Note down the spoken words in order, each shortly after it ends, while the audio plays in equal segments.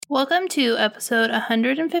Welcome to episode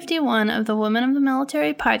 151 of the Women of the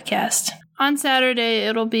Military podcast. On Saturday,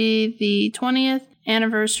 it'll be the 20th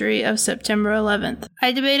anniversary of September 11th.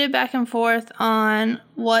 I debated back and forth on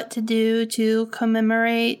what to do to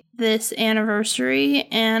commemorate this anniversary,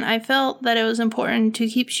 and I felt that it was important to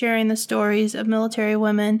keep sharing the stories of military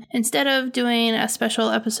women instead of doing a special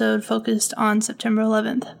episode focused on September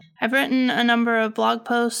 11th. I've written a number of blog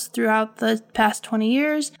posts throughout the past 20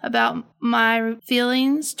 years about my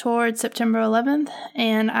feelings towards September 11th,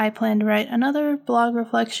 and I plan to write another blog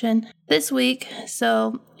reflection this week.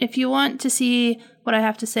 So if you want to see what I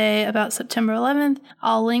have to say about September 11th,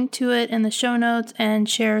 I'll link to it in the show notes and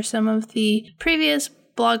share some of the previous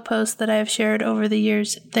blog posts that I have shared over the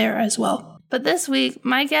years there as well. But this week,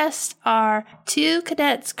 my guests are two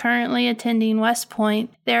cadets currently attending West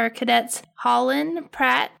Point. They are cadets Holland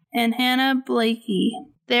Pratt and Hannah Blakey.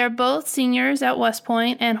 They are both seniors at West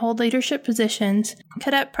Point and hold leadership positions.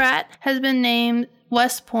 Cadet Pratt has been named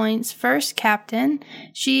West Point's first captain.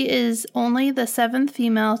 She is only the 7th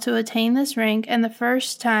female to attain this rank and the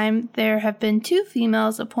first time there have been 2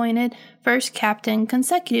 females appointed first captain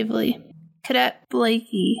consecutively. Cadet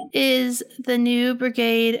Blakey is the new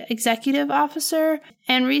brigade executive officer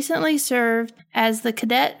and recently served as the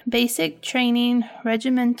Cadet Basic Training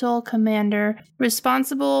Regimental Commander,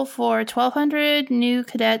 responsible for 1,200 new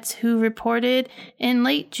cadets who reported in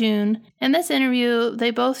late June. In this interview, they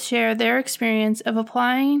both share their experience of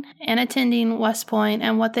applying and attending West Point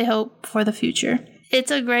and what they hope for the future. It's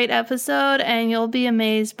a great episode, and you'll be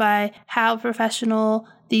amazed by how professional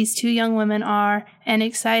these two young women are and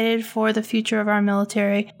excited for the future of our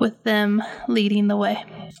military with them leading the way.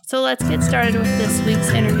 So let's get started with this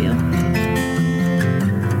week's interview.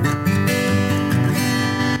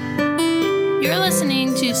 You're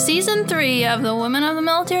listening to Season 3 of the Women of the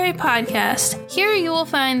Military podcast. Here you will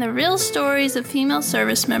find the real stories of female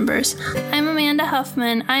service members. I'm Amanda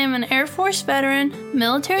Huffman. I am an Air Force veteran,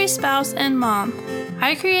 military spouse, and mom.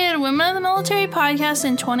 I created Women of the Military podcast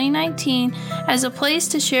in 2019 as a place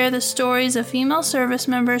to share the stories of female service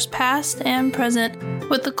members past and present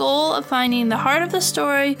with the goal of finding the heart of the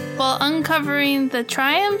story while uncovering the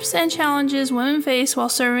triumphs and challenges women face while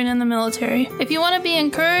serving in the military. If you want to be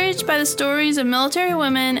encouraged by the stories of military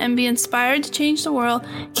women and be inspired to change the world,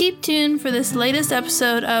 keep tuned for this latest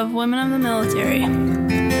episode of Women of the Military.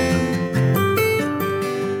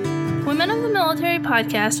 Women of the Military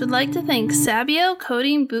podcast would like to thank Sabio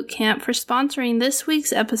Coding Bootcamp for sponsoring this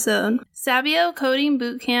week's episode. Sabio Coding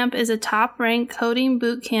Bootcamp is a top-ranked coding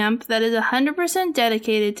bootcamp that is 100%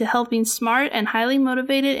 dedicated to helping smart and highly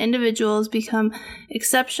motivated individuals become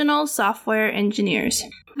exceptional software engineers.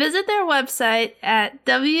 Visit their website at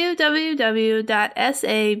www.sabio.la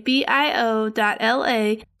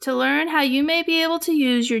to learn how you may be able to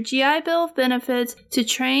use your GI Bill of benefits to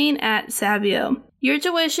train at Sabio. Your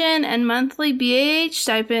tuition and monthly BAH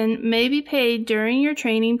stipend may be paid during your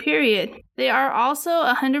training period. They are also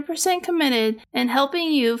 100% committed in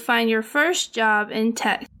helping you find your first job in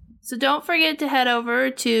tech. So don't forget to head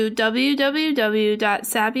over to www.sabio.la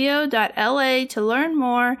to learn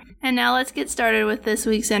more. And now let's get started with this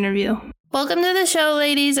week's interview. Welcome to the show,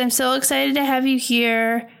 ladies. I'm so excited to have you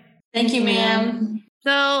here. Thank you, ma'am.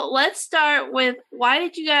 So let's start with, why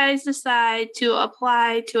did you guys decide to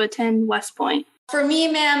apply to attend West Point? For me,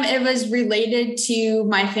 ma'am, it was related to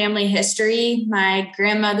my family history. My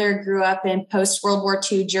grandmother grew up in post-World War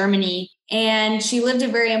II Germany, and she lived a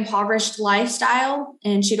very impoverished lifestyle.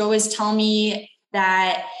 And she'd always tell me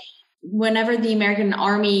that whenever the American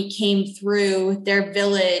Army came through their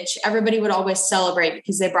village, everybody would always celebrate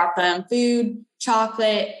because they brought them food,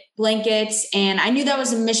 chocolate, blankets. And I knew that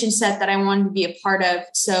was a mission set that I wanted to be a part of.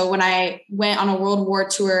 So when I went on a World War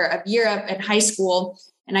tour of Europe in high school,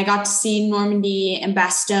 and I got to see Normandy and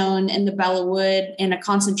Bastogne and the Bella Wood in a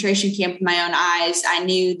concentration camp with my own eyes, I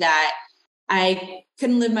knew that I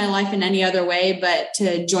couldn't live my life in any other way but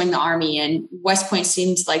to join the Army. And West Point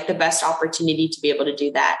seems like the best opportunity to be able to do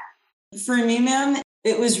that. For me, ma'am,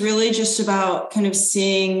 it was really just about kind of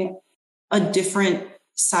seeing a different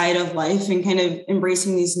side of life and kind of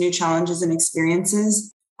embracing these new challenges and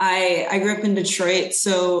experiences. I grew up in Detroit.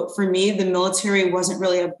 So for me, the military wasn't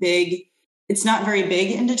really it's not very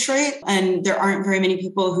big in Detroit, and there aren't very many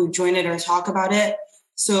people who join it or talk about it.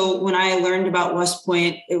 So when I learned about West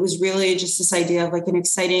Point, it was really just this idea of like an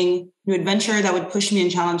exciting new adventure that would push me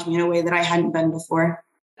and challenge me in a way that I hadn't been before.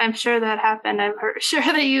 I'm sure that happened. Sure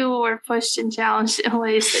that you were pushed and challenged in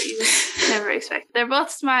ways that you never expected. They're both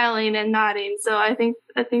smiling and nodding, so I think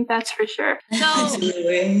that's for sure. So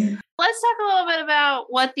Absolutely. let's talk a little bit about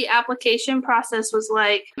what the application process was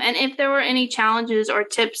like, and if there were any challenges or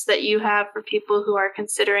tips that you have for people who are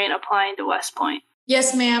considering applying to West Point.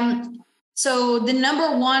 Yes, ma'am. So the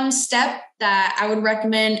number one step that I would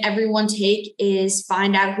recommend everyone take is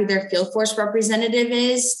find out who their field force representative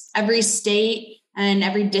is. Every state and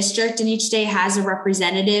every district in each state has a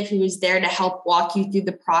representative who is there to help walk you through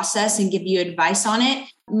the process and give you advice on it.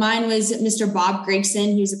 Mine was Mr. Bob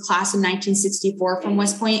Gregson. He was a class of 1964 from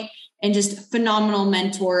West Point and just a phenomenal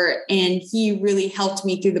mentor. And he really helped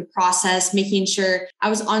me through the process, making sure I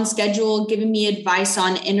was on schedule, giving me advice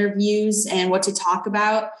on interviews and what to talk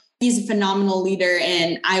about. He's a phenomenal leader,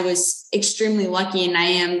 and I was extremely lucky, and I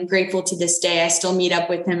am grateful to this day. I still meet up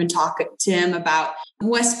with him and talk to him about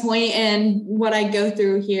West Point and what I go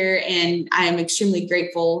through here, and I am extremely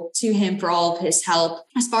grateful to him for all of his help.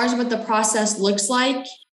 As far as what the process looks like,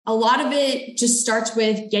 a lot of it just starts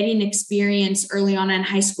with getting experience early on in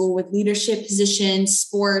high school with leadership positions,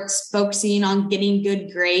 sports, focusing on getting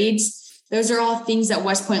good grades. Those are all things that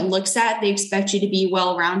West Point looks at. They expect you to be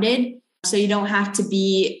well-rounded. So you don't have to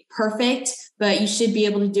be perfect, but you should be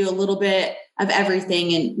able to do a little bit of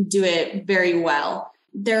everything and do it very well.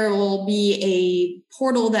 There will be a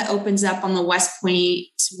portal that opens up on the West Point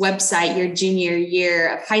website your junior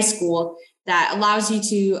year of high school that allows you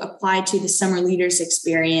to apply to the Summer Leaders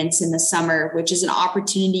Experience in the summer, which is an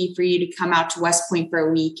opportunity for you to come out to West Point for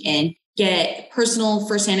a week and get personal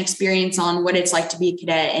firsthand experience on what it's like to be a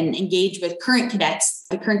cadet and engage with current cadets.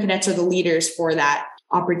 The current cadets are the leaders for that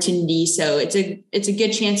opportunity. So it's a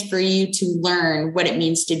good chance for you to learn what it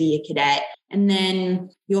means to be a cadet. And then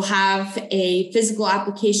you'll have a physical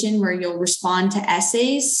application where you'll respond to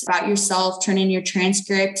essays about yourself, turn in your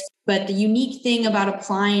transcript. But the unique thing about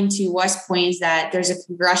applying to West Point is that there's a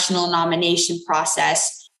congressional nomination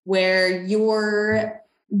process where your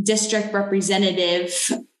district representative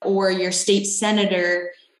or your state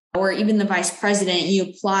senator or even the vice president, you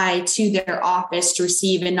apply to their office to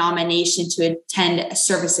receive a nomination to attend a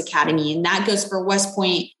service academy. And that goes for West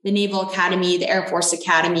Point, the Naval Academy, the Air Force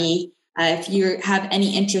Academy. If you have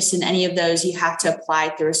any interest in any of those, you have to apply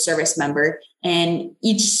through a service member. And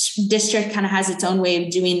each district kind of has its own way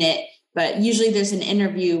of doing it. But usually there's an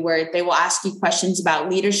interview where they will ask you questions about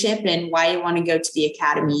leadership and why you want to go to the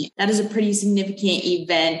academy. That is a pretty significant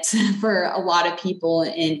event for a lot of people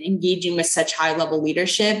in engaging with such high level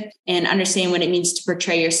leadership and understanding what it means to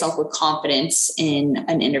portray yourself with confidence in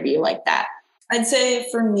an interview like that. I'd say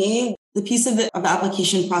for me, the piece of the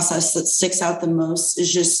application process that sticks out the most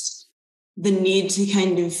is just the need to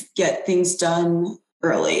kind of get things done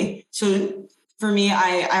early. So for me,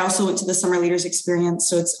 I also went to the Summer Leaders Experience.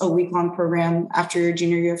 So it's a week-long program after your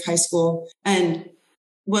junior year of high school. And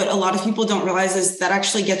what a lot of people don't realize is that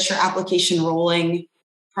actually gets your application rolling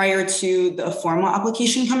prior to the formal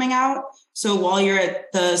application coming out. So while you're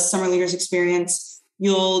at the Summer Leaders Experience,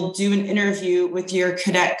 you'll do an interview with your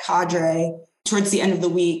cadet cadre towards the end of the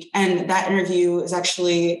week. And that interview is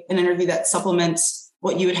actually an interview that supplements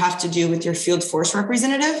what you would have to do with your field force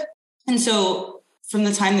representative. And so from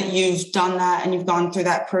the time that you've done that and you've gone through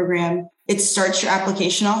that program, it starts your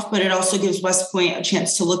application off, but it also gives West Point a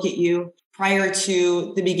chance to look at you prior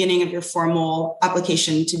to the beginning of your formal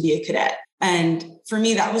application to be a cadet. And for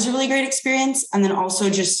me, that was a really great experience. And then also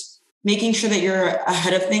just making sure that you're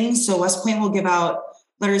ahead of things. So West Point will give out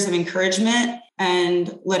letters of encouragement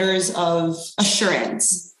and letters of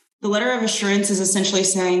assurance. The letter of assurance is essentially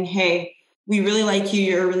saying, hey, we really like you.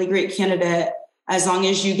 You're a really great candidate. As long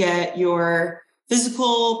as you get your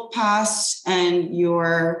physical passed and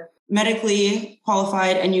you're medically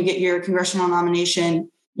qualified and you get your congressional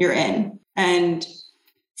nomination, you're in. And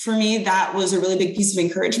for me, that was a really big piece of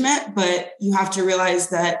encouragement, but you have to realize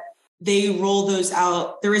that they roll those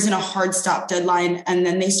out. There isn't a hard stop deadline, and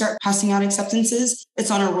then they start passing out acceptances.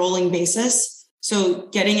 It's on a rolling basis. So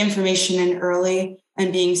getting information in early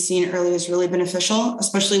and being seen early is really beneficial,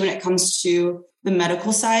 especially when it comes to the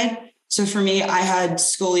medical side. So for me, I had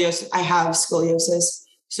scoliosis. I have scoliosis.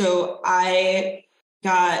 So I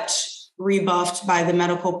got rebuffed by the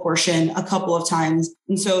medical portion a couple of times.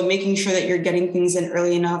 And so making sure that you're getting things in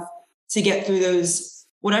early enough to get through those,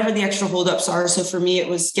 whatever the extra holdups are. So for me, it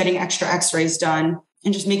was getting extra x-rays done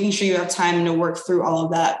and just making sure you have time to work through all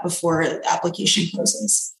of that before the application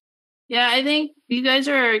closes. Yeah, I think you guys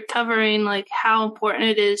are covering like how important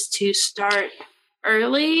it is to start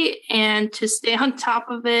early and to stay on top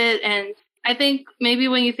of it and I think maybe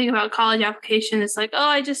when you think about college application, it's like, oh,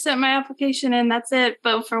 I just sent my application in, that's it.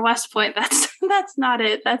 But for West Point, that's not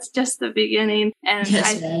it. That's just the beginning. And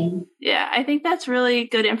I think that's really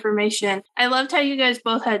good information. I loved how you guys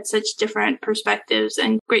both had such different perspectives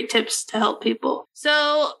and great tips to help people.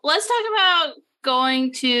 So let's talk about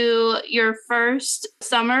going to your first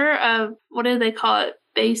summer of, what do they call it?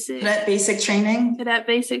 Cadet basic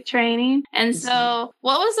training. And so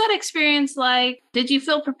what was that experience like? Did you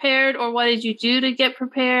feel prepared, or what did you do to get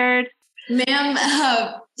prepared?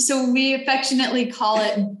 Ma'am, so we affectionately call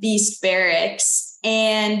it Beast Barracks.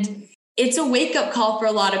 And it's a wake-up call for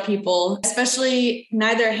a lot of people, especially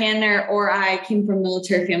neither Hannah or I came from a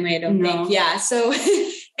military family, I don't think. Yeah. So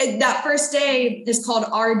that first day is called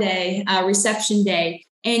our day, reception day.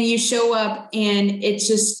 And you show up and it's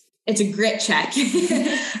a grit check. You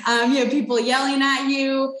have people yelling at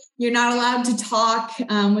you. You're not allowed to talk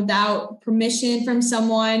without permission from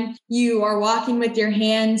someone. You are walking with your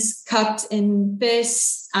hands cupped in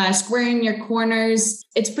fists, squaring your corners.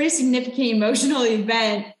 It's a pretty significant emotional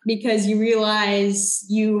event because you realize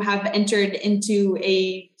you have entered into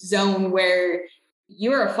a zone where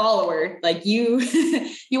you're a follower. Like you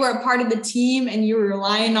are a part of the team and you're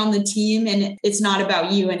relying on the team, and it's not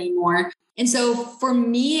about you anymore. And so for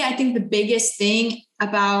me, I think the biggest thing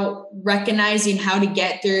about recognizing how to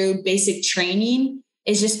get through basic training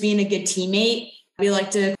is just being a good teammate. We like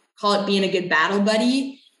to call it being a good battle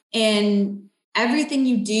buddy. And everything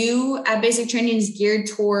you do at basic training is geared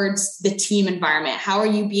towards the team environment. How are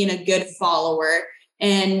you being a good follower?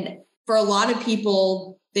 And for a lot of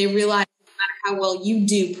people, they realize no matter how well you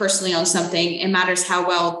do personally on something, it matters how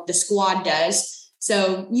well the squad does.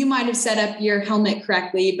 So you might have set up your helmet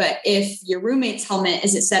correctly, but if your roommate's helmet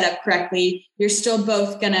isn't set up correctly, you're still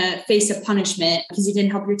both going to face a punishment because you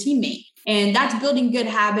didn't help your teammate. And that's building good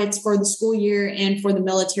habits for the school year and for the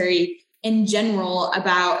military in general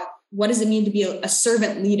about what does it mean to be a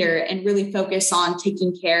servant leader and really focus on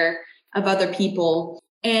taking care of other people.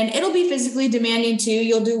 And it'll be physically demanding too.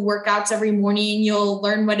 You'll do workouts every morning. You'll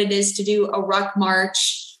learn what it is to do a ruck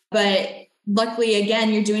march, but luckily,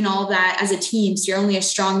 again, you're doing all of that as a team. So you're only as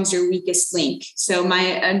strong as your weakest link. So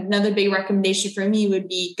another big recommendation for me would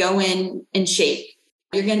be go in shape.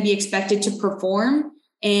 You're going to be expected to perform.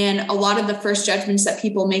 And a lot of the first judgments that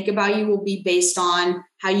people make about you will be based on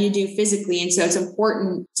how you do physically. And so it's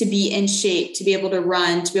important to be in shape, to be able to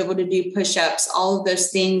run, to be able to do push-ups. All of those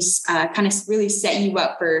things kind of really set you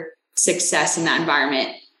up for success in that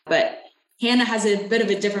environment. But Hannah has a bit of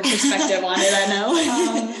a different perspective on it, I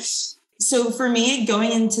know. So for me,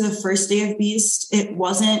 going into the first day of Beast, it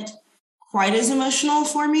wasn't quite as emotional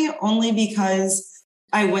for me, only because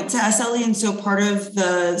I went to SLE. And so part of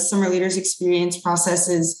the summer leaders experience process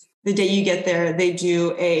is the day you get there, they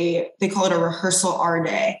call it a rehearsal R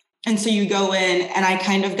day. And so you go in, and I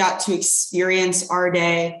kind of got to experience R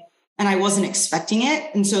day, and I wasn't expecting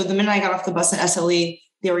it. And so the minute I got off the bus at SLE,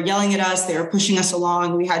 they were yelling at us. They were pushing us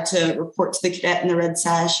along. We had to report to the cadet in the red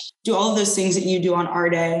sash, do all of those things that you do on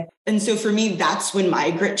R day. And so for me, that's when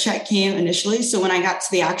my grit check came initially. So when I got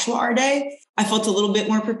to the actual R day, I felt a little bit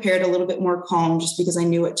more prepared, a little bit more calm, just because I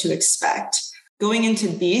knew what to expect. Going into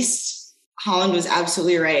Beast, Holland was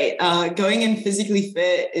absolutely right. Going in physically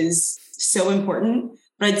fit is so important.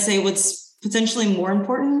 But I'd say what's potentially more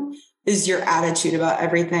important is your attitude about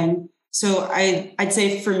everything. So I'd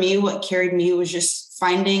say for me, what carried me was just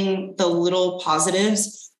finding the little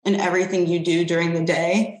positives in everything you do during the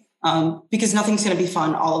day, because nothing's going to be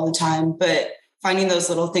fun all of the time, but finding those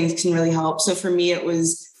little things can really help. So for me, it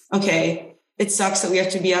was, okay, it sucks that we have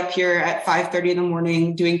to be up here at 5:30 in the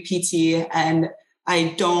morning doing PT, and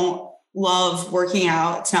I don't love working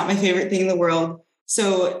out. It's not my favorite thing in the world.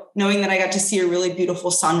 So knowing that I got to see a really beautiful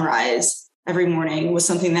sunrise every morning was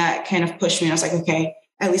something that kind of pushed me. I was like, okay,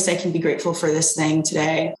 at least I can be grateful for this thing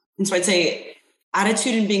today. And so I'd say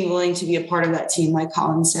attitude and being willing to be a part of that team, like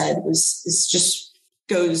Colin said, is just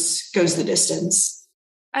goes the distance.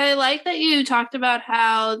 I like that you talked about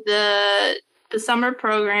how the summer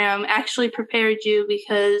program actually prepared you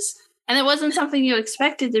and it wasn't something you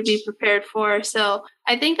expected to be prepared for. So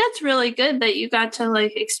I think that's really good that you got to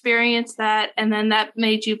experience that, and then that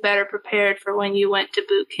made you better prepared for when you went to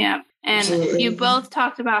boot camp. And Absolutely. You both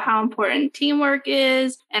talked about how important teamwork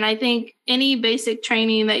is. And I think any basic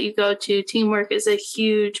training that you go to, teamwork is a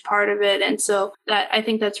huge part of it. And so I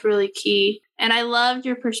think that's really key. And I loved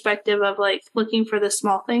your perspective of looking for the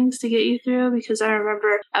small things to get you through, because I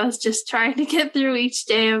remember I was just trying to get through each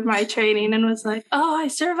day of my training and was like, oh, I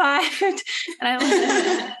survived. And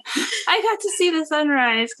I got to see the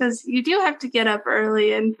sunrise, because you do have to get up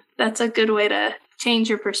early, and that's a good way to change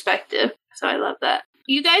your perspective. So I love that.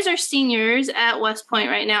 You guys are seniors at West Point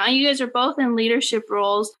right now, and you guys are both in leadership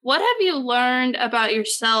roles. What have you learned about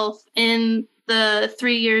yourself in the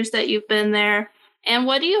 3 years that you've been there? And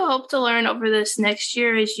what do you hope to learn over this next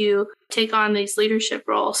year as you take on these leadership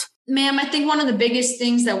roles? Ma'am, I think one of the biggest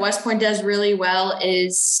things that West Point does really well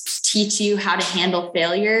is teach you how to handle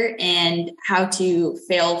failure and how to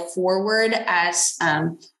fail forward, as a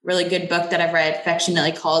really good book that I've read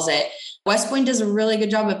affectionately calls it. West Point does a really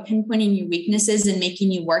good job of pinpointing your weaknesses and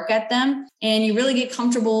making you work at them. And you really get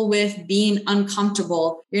comfortable with being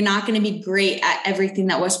uncomfortable. You're not going to be great at everything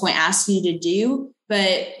that West Point asks you to do,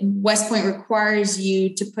 but West Point requires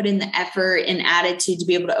you to put in the effort and attitude to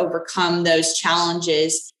be able to overcome those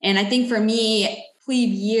challenges. And I think for me,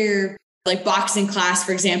 plebe year, like boxing class,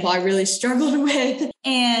 for example, I really struggled with.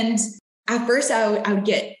 And at first I would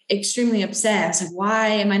get extremely upset. I was like, why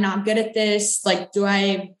am I not good at this? Like, do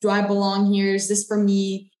I belong here? Is this for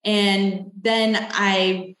me? And then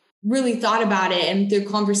I really thought about it. And through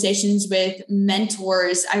conversations with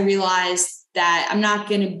mentors, I realized that I'm not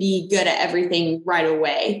going to be good at everything right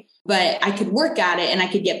away, but I could work at it and I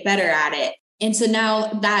could get better at it. And so now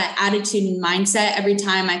that attitude and mindset, every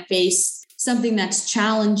time I face something that's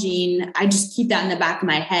challenging, I just keep that in the back of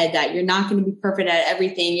my head that you're not going to be perfect at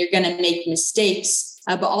everything. You're going to make mistakes,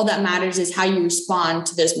 but all that matters is how you respond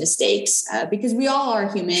to those mistakes, because we all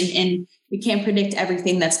are human and we can't predict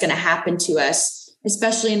everything that's going to happen to us,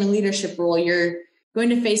 especially in a leadership role. You're going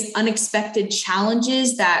to face unexpected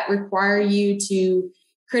challenges that require you to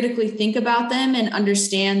critically think about them and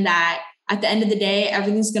understand that at the end of the day,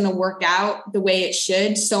 everything's going to work out the way it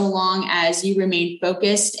should, so long as you remain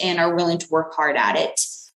focused and are willing to work hard at it.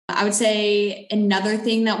 I would say another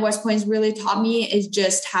thing that West Point's really taught me is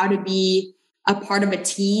just how to be a part of a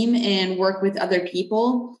team and work with other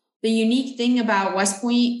people. The unique thing about West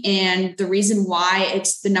Point and the reason why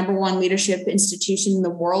it's the #1 leadership institution in the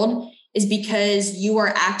world is because you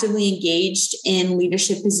are actively engaged in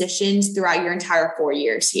leadership positions throughout your entire 4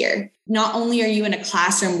 years here. Not only are you in a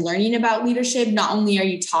classroom learning about leadership, not only are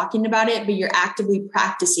you talking about it, but you're actively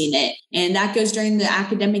practicing it. And that goes during the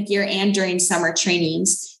academic year and during summer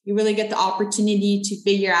trainings. You really get the opportunity to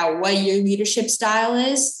figure out what your leadership style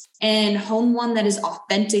is and hone one that is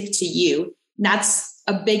authentic to you. And that's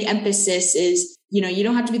a big emphasis is, you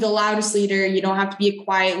don't have to be the loudest leader. You don't have to be a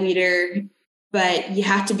quiet leader, but you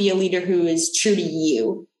have to be a leader who is true to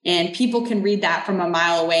you. And people can read that from a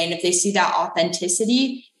mile away. And if they see that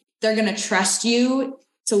authenticity, they're going to trust you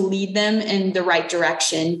to lead them in the right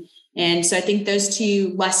direction. And so I think those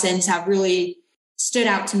two lessons have really stood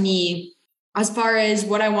out to me. As far as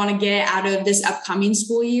what I want to get out of this upcoming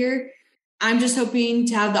school year, I'm just hoping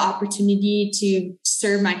to have the opportunity to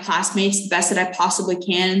serve my classmates the best that I possibly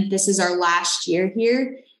can. This is our last year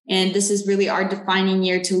here. And this is really our defining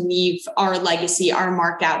year to leave our legacy, our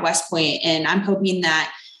mark at West Point. And I'm hoping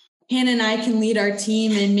that Hannah and I can lead our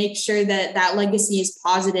team and make sure that that legacy is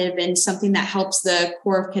positive and something that helps the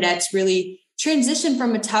Corps of Cadets really transition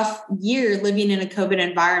from a tough year living in a COVID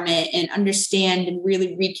environment and understand and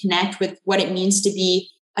really reconnect with what it means to be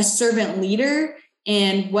a servant leader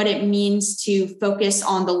and what it means to focus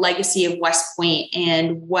on the legacy of West Point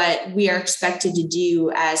and what we are expected to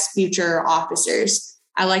do as future officers.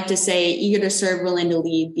 I like to say eager to serve, willing to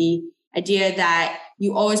lead. The idea that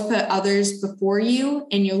you always put others before you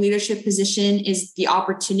and your leadership position is the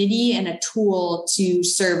opportunity and a tool to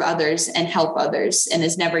serve others and help others and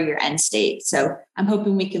is never your end state. So I'm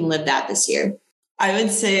hoping we can live that this year. I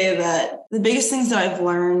would say that the biggest things that I've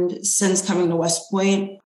learned since coming to West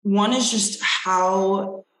Point, one is just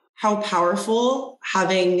how powerful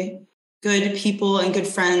having good people and good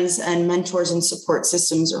friends and mentors and support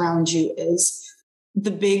systems around you is. The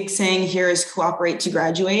big saying here is cooperate to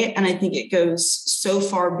graduate. And I think it goes so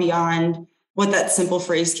far beyond what that simple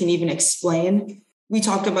phrase can even explain. We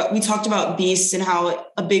talked about BEAST and how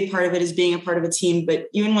a big part of it is being a part of a team. But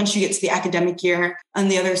even once you get to the academic year and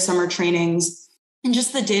the other summer trainings and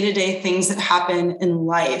just the day-to-day things that happen in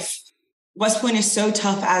life, West Point is so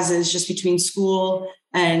tough as is just between school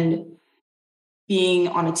and being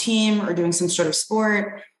on a team or doing some sort of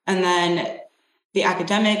sport and then the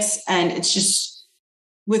academics. And it's just,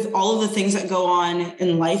 with all of the things that go on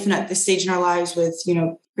in life and at this stage in our lives with,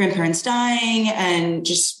 grandparents dying and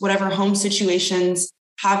just whatever home situations,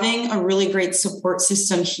 having a really great support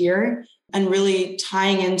system here and really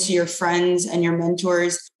tying into your friends and your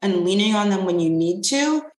mentors and leaning on them when you need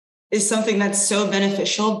to is something that's so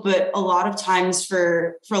beneficial. But a lot of times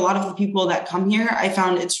for a lot of the people that come here, I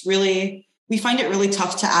found we find it really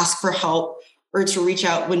tough to ask for help or to reach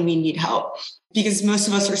out when we need help. because most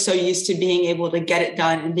of us are so used to being able to get it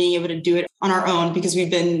done and being able to do it on our own because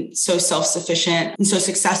we've been so self-sufficient and so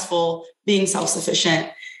successful being self-sufficient.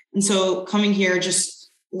 And so coming here,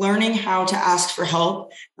 just learning how to ask for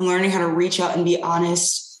help and learning how to reach out and be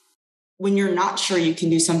honest when you're not sure you can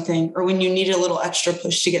do something or when you need a little extra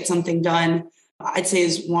push to get something done, I'd say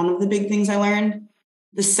is one of the big things I learned.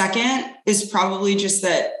 The second is probably just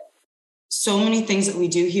that so many things that we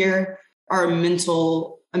do here are a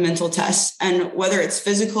mental test. And whether it's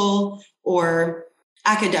physical or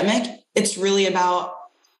academic, it's really about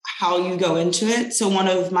how you go into it. So one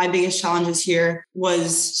of my biggest challenges here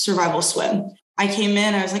was survival swim. I came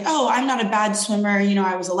in, I was like, oh, I'm not a bad swimmer.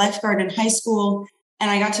 I was a lifeguard in high school and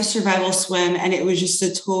I got to survival swim and it was just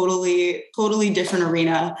a totally, totally different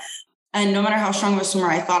arena. And no matter how strong of a swimmer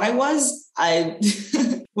I thought I was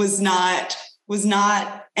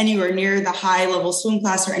not anywhere near the high level swim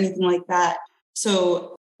class or anything like that.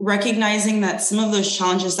 So recognizing that some of those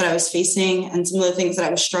challenges that I was facing and some of the things that I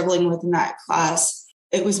was struggling with in that class,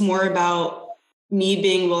 it was more about me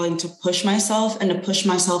being willing to push myself and to push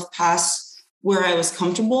myself past where I was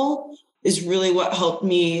comfortable is really what helped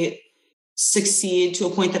me succeed to a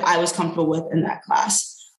point that I was comfortable with in that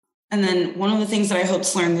class. And then one of the things that I hope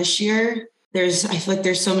to learn this year, I feel like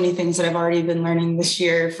there's so many things that I've already been learning this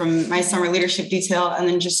year from my summer leadership detail and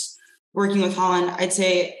then just working with Holland. I'd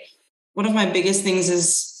say one of my biggest things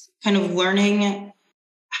is kind of learning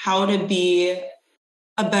how to be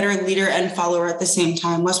a better leader and follower at the same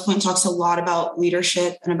time. West Point talks a lot about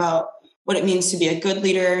leadership and about what it means to be a good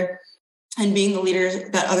leader and being the leader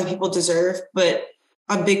that other people deserve. But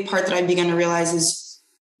a big part that I began to realize is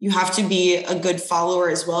you have to be a good follower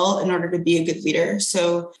as well in order to be a good leader.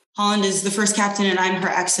 So Holland is the first captain and I'm her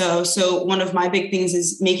XO. So one of my big things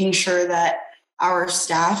is making sure that our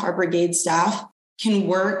staff, our brigade staff, can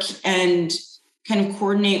work and kind of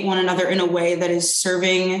coordinate one another in a way that is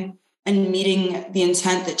serving and meeting the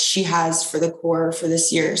intent that she has for the Corps for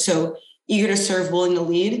this year. So eager to serve, willing to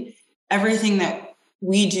lead. Everything that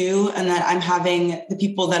we do and that I'm having the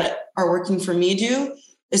people that are working for me do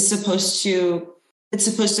is supposed to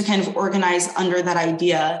kind of organize under that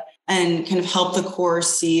idea and kind of help the Corps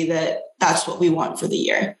see that that's what we want for the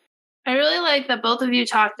year. I really like that both of you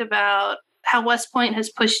talked about how West Point has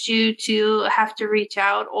pushed you to have to reach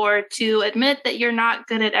out or to admit that you're not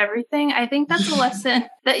good at everything. I think that's a lesson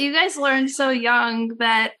that you guys learned so young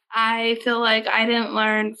that I feel like I didn't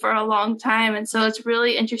learn for a long time. And so it's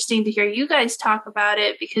really interesting to hear you guys talk about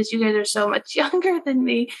it because you guys are so much younger than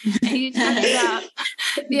me. And you talk about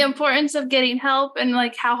the importance of getting help and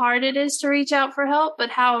like how hard it is to reach out for help, but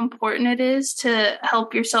how important it is to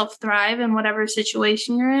help yourself thrive in whatever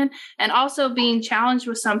situation you're in. And also being challenged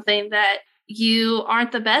with something that you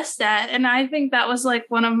aren't the best at. And I think that was like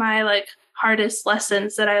one of my hardest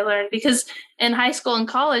lessons that I learned because in high school and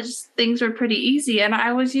college, things were pretty easy and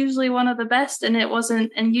I was usually one of the best and it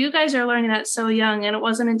wasn't, and you guys are learning that so young and it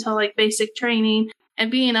wasn't until basic training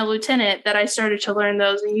and being a lieutenant that I started to learn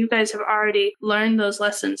those and you guys have already learned those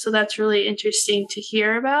lessons. So that's really interesting to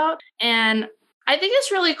hear about. And I think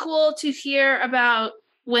it's really cool to hear about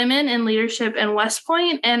women in leadership in West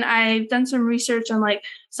Point. And I've done some research on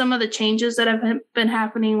some of the changes that have been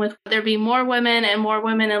happening with there being more women and more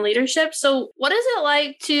women in leadership. So what is it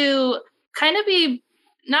like to kind of be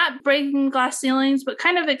not breaking glass ceilings, but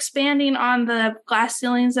kind of expanding on the glass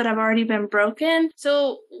ceilings that have already been broken?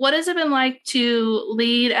 So what has it been like to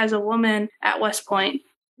lead as a woman at West Point?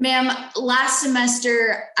 Ma'am, last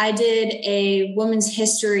semester, I did a women's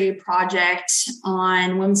history project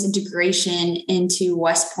on women's integration into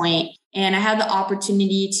West Point, and I had the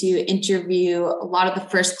opportunity to interview a lot of the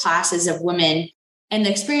first classes of women and the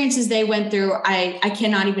experiences they went through. I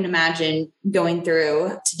cannot even imagine going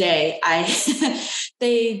through today.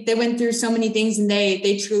 They went through so many things and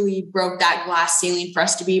they truly broke that glass ceiling for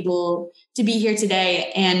us to be able to be here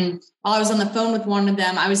today. And while I was on the phone with one of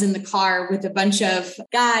them, I was in the car with a bunch of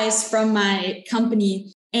guys from my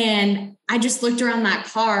company. And I just looked around that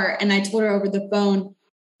car and I told her over the phone,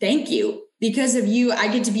 thank you. Because of you, I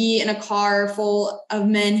get to be in a car full of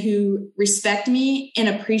men who respect me and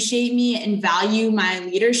appreciate me and value my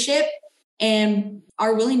leadership and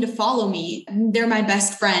are willing to follow me. They're my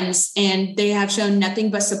best friends and they have shown nothing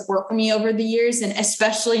but support for me over the years. And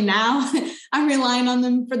especially now, I'm relying on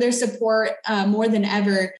them for their support more than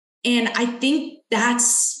ever. And I think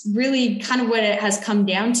that's really kind of what it has come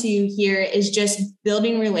down to here is just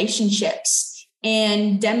building relationships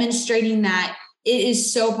and demonstrating that it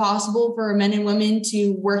is so possible for men and women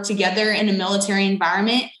to work together in a military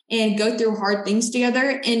environment and go through hard things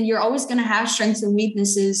together. And you're always going to have strengths and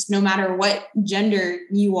weaknesses, no matter what gender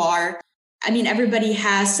you are. everybody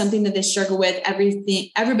has something that they struggle with.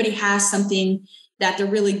 Everybody has something that they're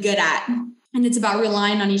really good at. And it's about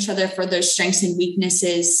relying on each other for those strengths and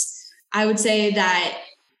weaknesses. I would say that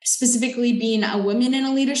specifically being a woman in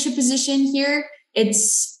a leadership position here,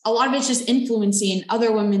 a lot of it's just influencing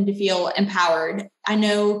other women to feel empowered. I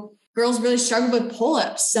know girls really struggle with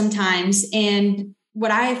pull-ups sometimes. And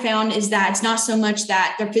what I have found is that it's not so much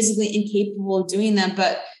that they're physically incapable of doing them,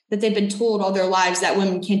 but that they've been told all their lives that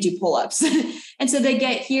women can't do pull-ups. And so they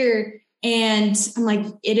get here and I'm like,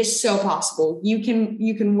 it is so possible. You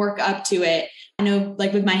can work up to it. I know,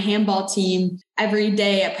 like with my handball team, every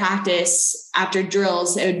day at practice after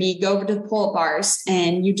drills, it would be go over to the pull-up bars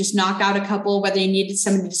and you just knock out a couple, whether you needed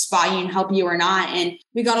somebody to spot you and help you or not. And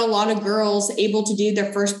we got a lot of girls able to do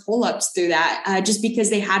their first pull-ups through that, just because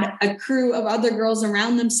they had a crew of other girls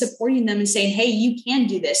around them supporting them and saying, hey, you can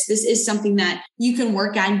do this. This is something that you can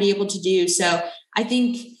work at and be able to do. So I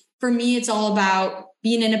think for me, it's all about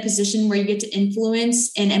being in a position where you get to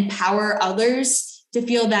influence and empower others to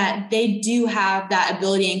feel that they do have that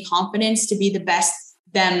ability and confidence to be the best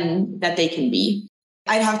them that they can be.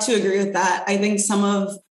 I'd have to agree with that. I think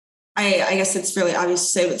I guess it's fairly obvious to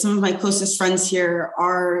say, but some of my closest friends here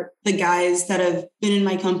are the guys that have been in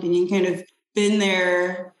my company and kind of been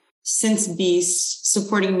there since Beast,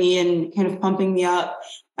 supporting me and kind of pumping me up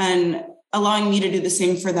and allowing me to do the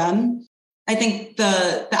same for them. I think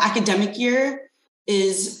the academic year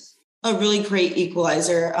is a really great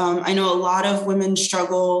equalizer. I know a lot of women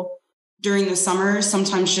struggle during the summer,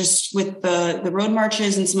 sometimes just with the road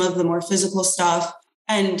marches and some of the more physical stuff.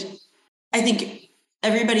 And I think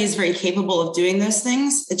everybody is very capable of doing those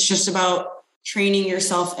things. It's just about training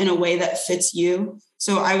yourself in a way that fits you.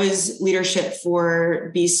 So I was leadership for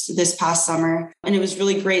Beast this past summer, and it was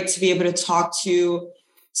really great to be able to talk to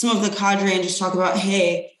some of the cadre and just talk about,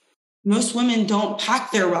 hey, most women don't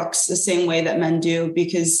pack their rucks the same way that men do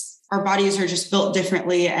because our bodies are just built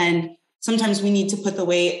differently. And sometimes we need to put the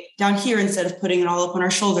weight down here instead of putting it all up on our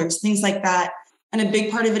shoulders, things like that. And a big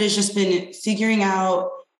part of it has just been figuring out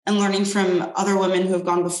and learning from other women who have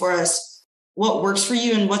gone before us what works for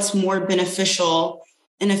you and what's more beneficial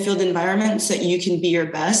in a field environment so that you can be your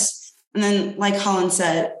best. And then, like Holland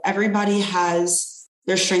said, everybody has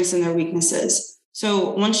their strengths and their weaknesses.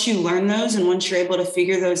 So once you learn those and once you're able to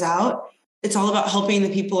figure those out, it's all about helping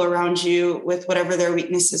the people around you with whatever their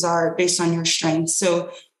weaknesses are based on your strengths.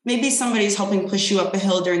 So maybe somebody's helping push you up a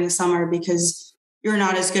hill during the summer because you're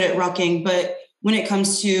not as good at rucking, but when it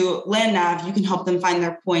comes to land nav, you can help them find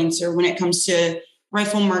their points. Or when it comes to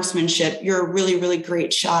rifle marksmanship, you're a really, really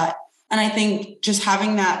great shot. And I think just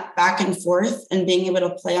having that back and forth and being able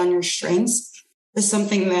to play on your strengths is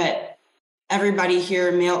something that everybody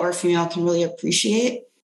here, male or female, can really appreciate.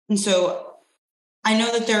 And so I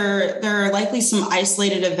know that there are likely some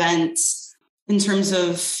isolated events in terms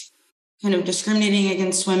of kind of discriminating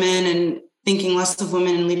against women and thinking less of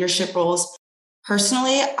women in leadership roles.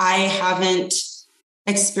 Personally, I haven't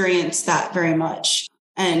experienced that very much.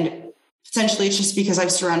 And potentially it's just because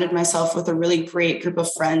I've surrounded myself with a really great group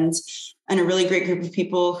of friends and a really great group of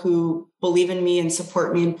people who believe in me and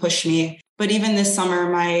support me and push me. But even this summer,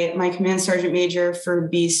 my command sergeant major for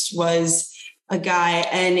Beast was a guy,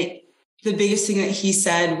 and the biggest thing that he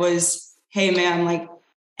said was, hey, man, like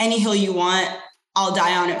any hill you want, I'll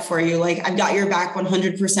die on it for you. Like I've got your back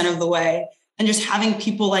 100% of the way. And just having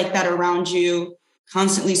people like that around you,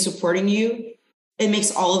 constantly supporting you, it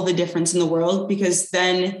makes all of the difference in the world because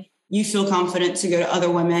then you feel confident to go to other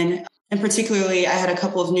women. And particularly, I had a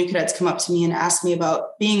couple of new cadets come up to me and ask me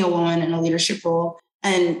about being a woman in a leadership role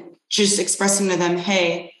and just expressing to them,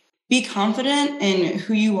 hey, be confident in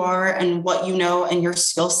who you are and what you know and your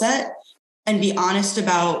skill set. And be honest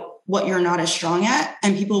about what you're not as strong at,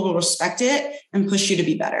 and people will respect it and push you to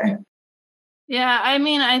be better. Yeah,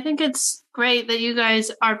 I think it's great that you guys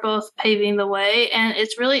are both paving the way, and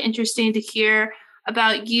it's really interesting to hear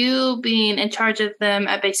about you being in charge of them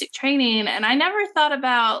at basic training. And I never thought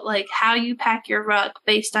about like how you pack your ruck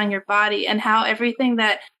based on your body and how everything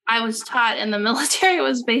that I was taught in the military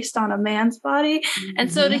was based on a man's body. Mm-hmm.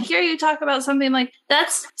 And so to hear you talk about something like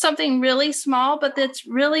that's something really small, but that's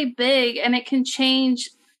really big, and it can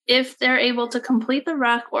change if they're able to complete the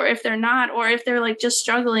ruck or if they're not, or if they're like just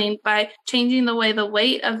struggling by changing the way the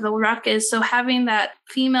weight of the ruck is. So having that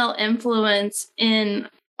female influence in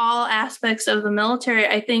all aspects of the military,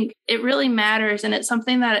 I think it really matters. And it's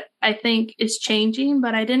something that I think is changing,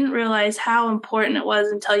 but I didn't realize how important it was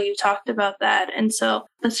until you talked about that. And so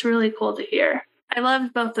that's really cool to hear. I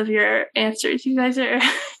loved both of your answers. You guys are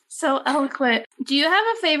so eloquent. Do you have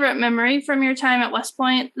a favorite memory from your time at West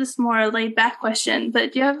Point? This is more a laid back question,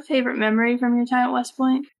 but do you have a favorite memory from your time at West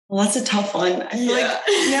Point? Well, that's a tough one. I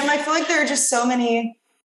feel like there are just so many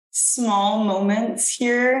small moments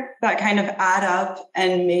here that kind of add up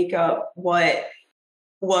and make up what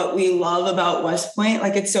we love about West Point.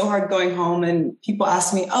 Like, it's so hard going home and people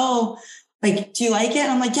ask me, oh, like, do you like it?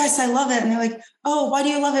 And I'm like, yes, I love it. And they're like, oh, why do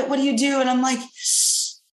you love it? What do you do? And I'm like,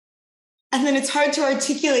 and then it's hard to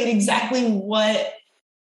articulate exactly what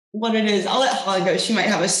it is. I'll let Hala go. She might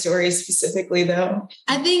have a story specifically though.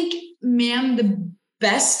 I think, ma'am, the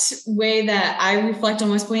best way that I reflect on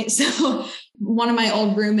West Point. So one of my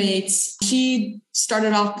old roommates, she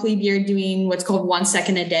started off plebe year doing what's called 1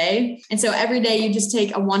 second a day. And so every day you just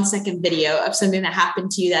take a 1 second video of something that happened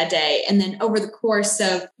to you that day. And then over the course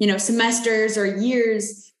of, semesters or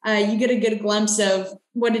years, you get a good glimpse of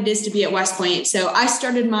what it is to be at West Point. So I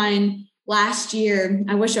started mine last year.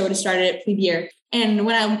 I wish I would have started at plebe year. And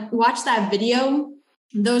when I watched that video,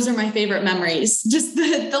 those are my favorite memories. Just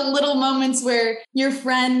the little moments where your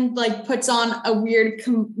friend like puts on a weird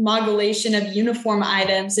coagulation of uniform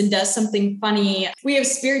items and does something funny. We have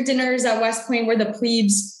spirit dinners at West Point where the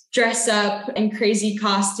plebes dress up in crazy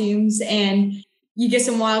costumes and you get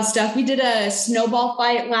some wild stuff. We did a snowball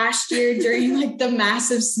fight last year during like the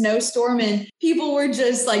massive snowstorm and people were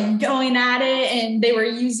just like going at it and they were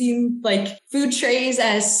using like food trays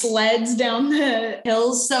as sleds down the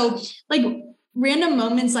hills. So like random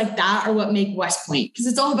moments like that are what make West Point, because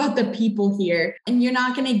it's all about the people here. And you're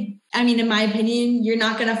not going to, in my opinion, you're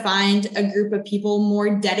not going to find a group of people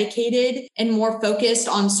more dedicated and more focused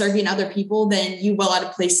on serving other people than you will at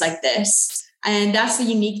a place like this. And that's the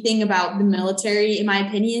unique thing about the military, in my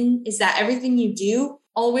opinion, is that everything you do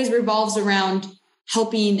always revolves around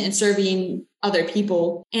helping and serving other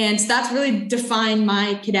people. And so that's really defined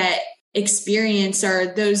my cadet experience, are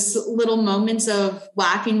those little moments of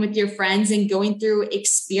laughing with your friends and going through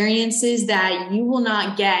experiences that you will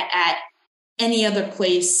not get at any other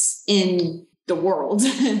place in the world.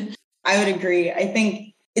 I would agree. I think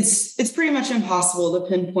it's pretty much impossible to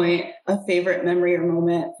pinpoint a favorite memory or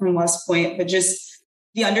moment from West Point, but just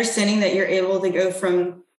the understanding that you're able to go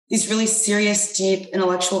from these really serious, deep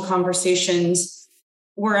intellectual conversations,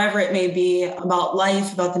 wherever it may be, about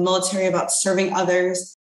life, about the military, about serving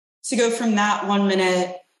others, to go from that 1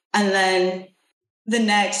 minute and then the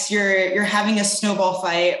next you're having a snowball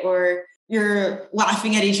fight or you're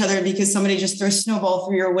laughing at each other because somebody just throws snowball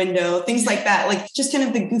through your window, things like that. Like just kind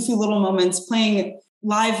of the goofy little moments, playing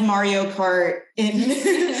live Mario Kart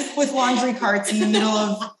with laundry carts in the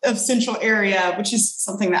middle of Central area, which is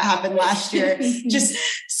something that happened last year. Just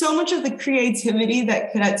so much of the creativity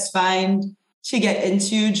that cadets find to get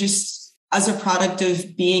into just as a product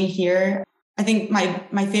of being here. I think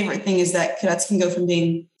my favorite thing is that cadets can go from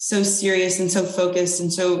being so serious and so focused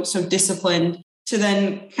and so disciplined to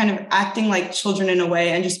then kind of acting like children in a way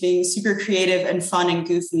and just being super creative and fun and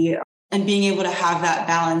goofy, and being able to have that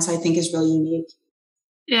balance, I think, is really unique.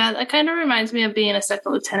 Yeah, that kind of reminds me of being a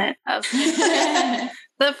second lieutenant.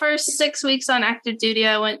 The first 6 weeks on active duty,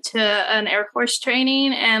 I went to an Air Force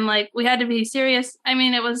training and we had to be serious.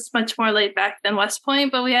 It was much more laid back than West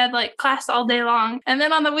Point, but we had class all day long. And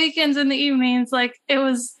then on the weekends and the evenings, it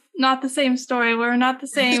was not the same story. We're not the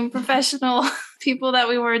same professional people that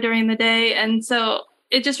we were during the day. And so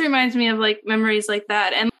it just reminds me of memories like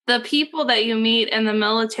that. And the people that you meet in the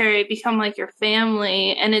military become your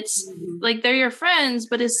family, and it's they're your friends,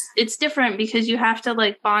 but it's different because you have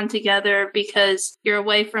to bond together because you're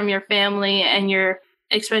away from your family, and you're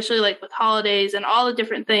especially with holidays and all the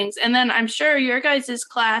different things. And then I'm sure your guys'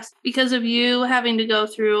 class, because of you having to go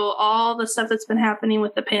through all the stuff that's been happening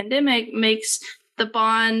with the pandemic, makes the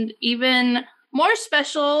bond even more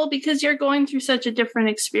special because you're going through such a different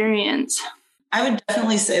experience. I would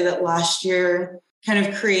definitely say that last year kind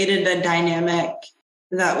of created a dynamic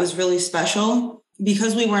that was really special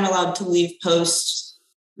because we weren't allowed to leave post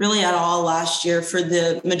really at all last year for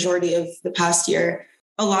the majority of the past year.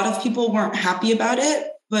 A lot of people weren't happy about it,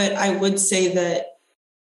 but I would say that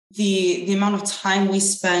the amount of time we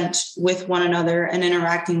spent with one another and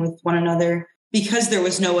interacting with one another, because there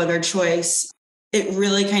was no other choice, it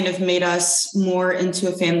really kind of made us more into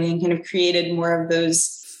a family and kind of created more of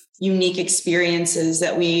those unique experiences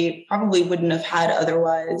that we probably wouldn't have had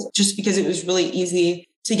otherwise, just because it was really easy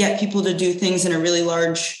to get people to do things in a really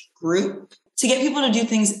large group, to get people to do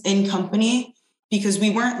things in company, because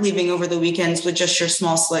we weren't leaving over the weekends with just your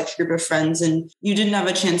small select group of friends and you didn't have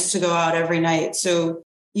a chance to go out every night. So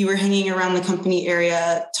you were hanging around the company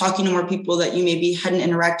area, talking to more people that you maybe hadn't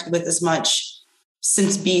interacted with as much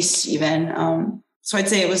since Beast even. So I'd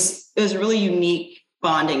say it was a really unique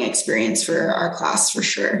bonding experience for our class for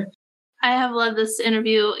sure. I have loved this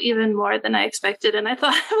interview even more than I expected, and I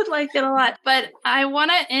thought I would like it a lot. But I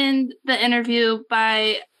want to end the interview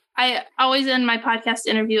I always end my podcast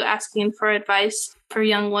interview asking for advice for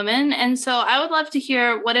young women. And so I would love to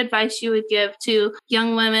hear what advice you would give to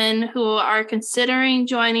young women who are considering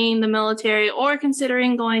joining the military or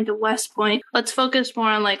considering going to West Point. Let's focus more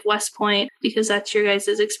on like West Point because that's your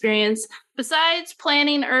guys' experience. Besides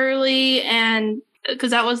planning early and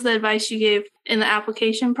because that was the advice you gave in the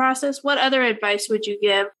application process, what other advice would you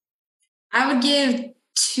give? I would give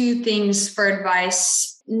 2 things for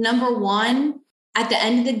advice. Number 1, at the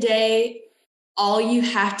end of the day, all you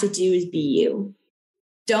have to do is be you.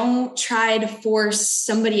 Don't try to force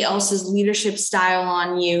somebody else's leadership style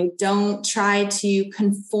on you. Don't try to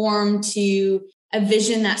conform to a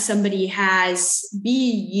vision that somebody has.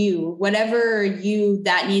 Be you, whatever you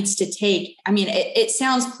that needs to take. I mean, it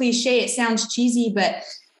sounds cliche, it sounds cheesy, but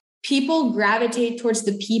people gravitate towards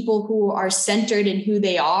the people who are centered in who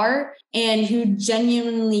they are and who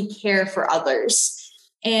genuinely care for others.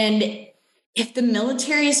 And if the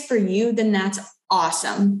military is for you, then that's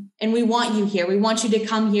awesome. And we want you here. We want you to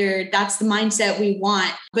come here. That's the mindset we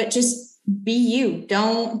want. But just be you.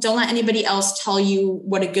 Don't let anybody else tell you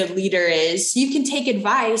what a good leader is. You can take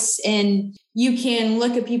advice and you can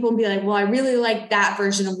look at people and be like, well, I really like that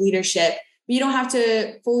version of leadership. But you don't have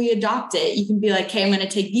to fully adopt it. You can be like, okay, I'm going to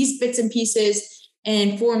take these bits and pieces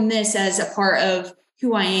and form this as a part of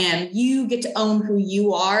who I am. You get to own who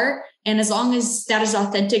you are. And as long as that is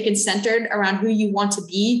authentic and centered around who you want to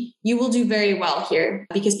be, you will do very well here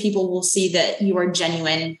because people will see that you are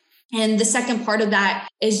genuine. And the second part of that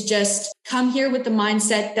is just come here with the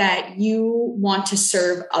mindset that you want to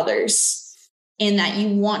serve others and that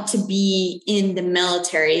you want to be in the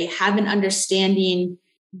military. Have an understanding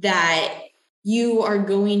that you are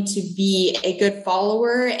going to be a good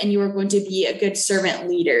follower and you are going to be a good servant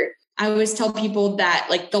leader. I always tell people that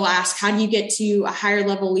like they'll ask, how do you get to a higher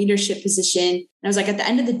level leadership position? And I was like, at the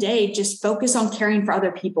end of the day, just focus on caring for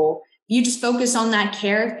other people. You just focus on that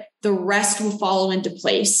care, the rest will follow into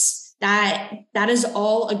place. That is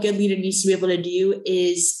all a good leader needs to be able to do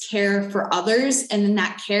is care for others. And then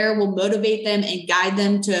that care will motivate them and guide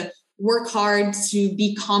them to work hard, to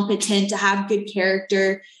be competent, to have good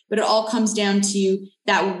character. But it all comes down to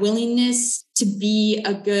that willingness to be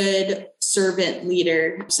a good servant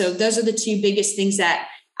leader. So those are the 2 biggest things that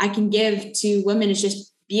I can give to women is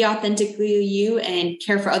just be authentically you and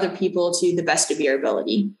care for other people to the best of your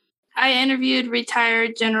ability. I interviewed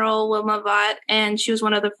retired General Wilma Vaught, and she was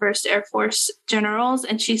one of the first Air Force generals.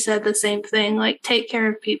 And she said the same thing, like take care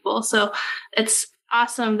of people. So it's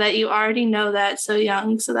awesome that you already know that so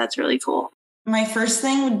young. So that's really cool. My first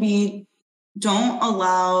thing would be don't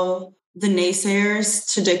allow the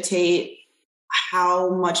naysayers to dictate how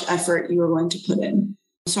much effort you are going to put in.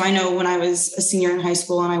 So I know when I was a senior in high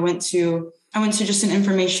school and I went to just an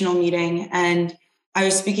informational meeting and I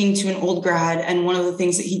was speaking to an old grad. And one of the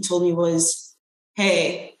things that he told me was,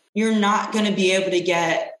 hey, you're not going to be able to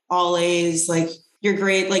get all A's. Like you're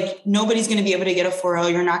great. Like nobody's going to be able to get a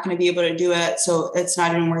 4.0. You're not going to be able to do it. So it's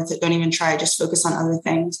not even worth it. Don't even try. Just focus on other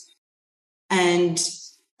things. And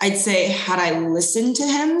I'd say had I listened to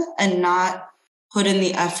him and not put in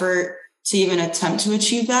the effort to even attempt to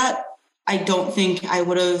achieve that, I don't think I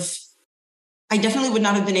definitely would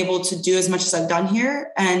not have been able to do as much as I've done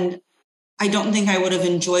here. And I don't think I would have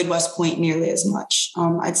enjoyed West Point nearly as much.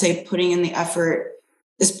 I'd say putting in the effort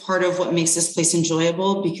is part of what makes this place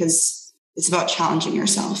enjoyable because it's about challenging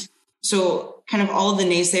yourself. So kind of all of the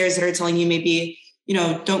naysayers that are telling you maybe,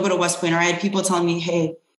 don't go to West Point. Or I had people telling me,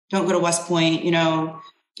 hey, don't go to West Point.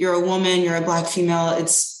 You're a woman, you're a Black female.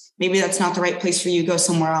 Maybe that's not the right place for you. Go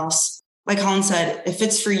somewhere else. Like Holland said, if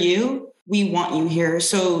it's for you, we want you here.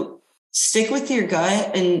 So stick with your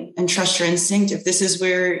gut and trust your instinct. If this is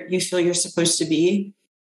where you feel you're supposed to be,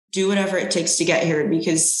 do whatever it takes to get here.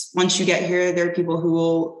 Because once you get here, there are people who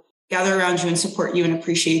will gather around you and support you and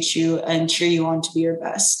appreciate you and cheer you on to be your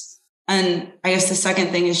best. And I guess the second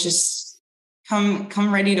thing is just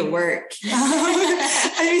come ready to work.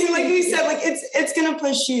 I mean, like we said, like it's going to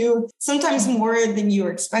push you sometimes more than you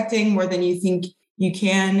were expecting, more than you think you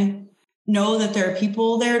can. Know that there are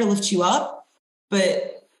people there to lift you up,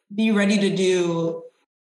 but be ready to do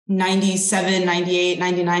 97, 98,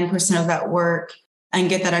 99% of that work and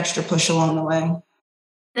get that extra push along the way.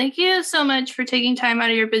 Thank you so much for taking time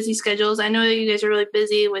out of your busy schedules. I know that you guys are really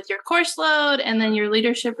busy with your course load and then your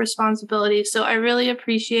leadership responsibilities. So I really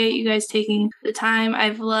appreciate you guys taking the time.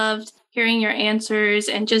 I've loved hearing your answers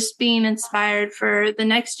and just being inspired for the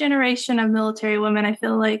next generation of military women. I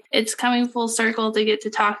feel like it's coming full circle to get to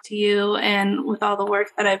talk to you and with all the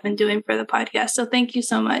work that I've been doing for the podcast. So thank you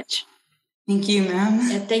so much. Thank you, ma'am.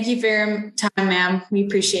 Yeah, thank you for your time, ma'am. We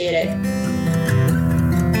appreciate it.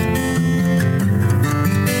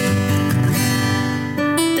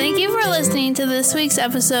 Listening to this week's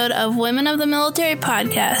episode of Women of the Military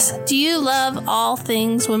Podcast. Do you love all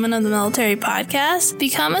things Women of the Military Podcast?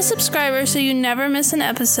 Become a subscriber so you never miss an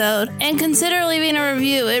episode, and consider leaving a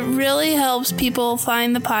review. It really helps people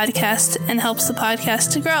find the podcast and helps the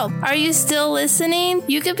podcast to grow. Are you still listening?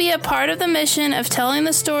 You could be a part of the mission of telling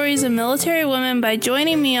the stories of military women by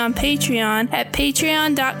joining me on Patreon at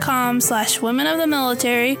patreon.com/women of the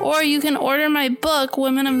military, or you can order my book,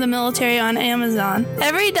 Women of the Military, on Amazon.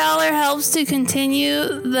 Every dollar helps to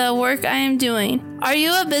continue the work I am doing. Are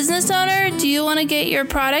you a business owner? Do you want to get your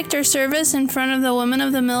product or service in front of the Women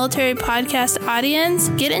of the Military Podcast audience?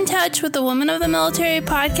 Get in touch with the Women of the Military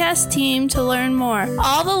Podcast team to learn more.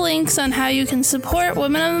 All the links on how you can support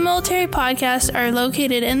Women of the Military Podcast are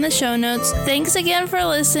located in the show notes. Thanks again for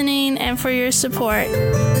listening and for your support.